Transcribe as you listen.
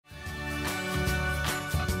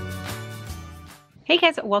Hey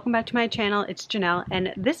guys, welcome back to my channel. It's Janelle,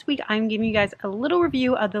 and this week I'm giving you guys a little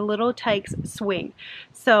review of the Little Tikes swing.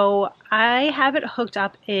 So I have it hooked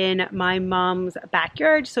up in my mom's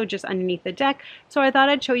backyard, so just underneath the deck. So I thought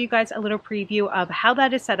I'd show you guys a little preview of how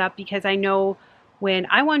that is set up, because I know when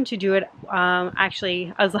I wanted to do it,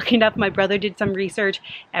 actually I was lucky enough, my brother did some research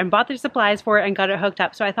and bought the supplies for it and got it hooked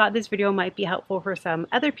up. So I thought this video might be helpful for some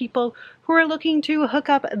other people who are looking to hook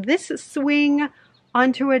up this swing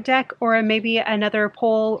onto a deck or maybe another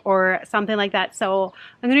pole or something like that. So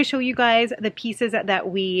I'm going to show you guys the pieces that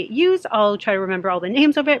we use. I'll try to remember all the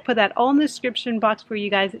names of it, put that all in the description box for you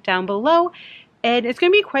guys down below. And it's going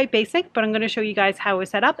to be quite basic, but I'm going to show you guys how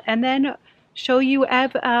it's set up and then show you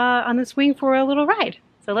Ev on the swing for a little ride.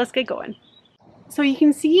 So let's get going. So you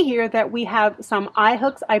can see here that we have some eye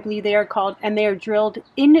hooks, I believe they are called, and they are drilled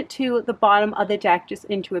into the bottom of the deck, just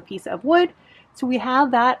into a piece of wood. So we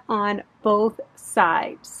have that on both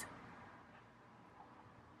sides.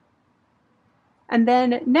 And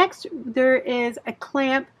then next there is a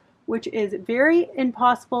clamp, which is very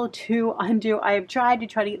impossible to undo. I have tried to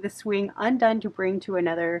get the swing undone to bring to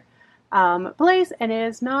another place, and it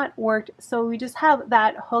has not worked. So we just have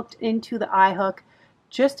that hooked into the eye hook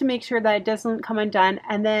just to make sure that it doesn't come undone.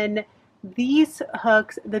 And then these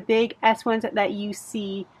hooks, the big S ones that you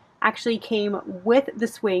see, actually came with the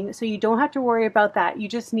swing, so you don't have to worry about that. You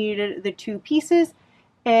just needed the two pieces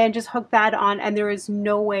and just hook that on, and there is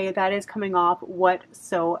no way that is coming off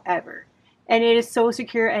whatsoever. And it is so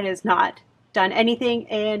secure and has not done anything.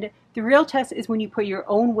 And the real test is when you put your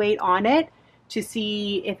own weight on it to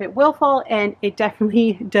see if it will fall, and it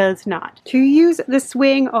definitely does not. To use the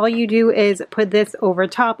swing, all you do is put this over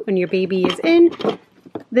top when your baby is in.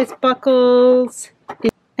 This buckles.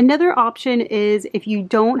 Another option is if you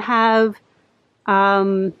don't have,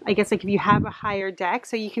 I guess like if you have a higher deck,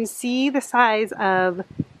 so you can see the size of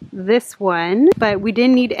this one, but we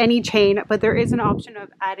didn't need any chain, but there is an option of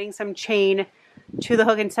adding some chain to the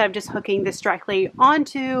hook instead of just hooking this directly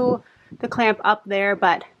onto the clamp up there,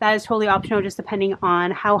 but that is totally optional, just depending on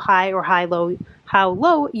how high or how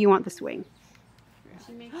low you want the swing.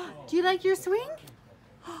 Do you like your swing?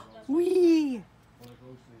 Wee!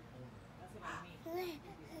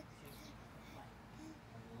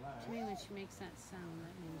 When she makes that sound,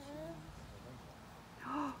 that means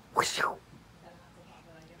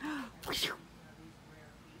she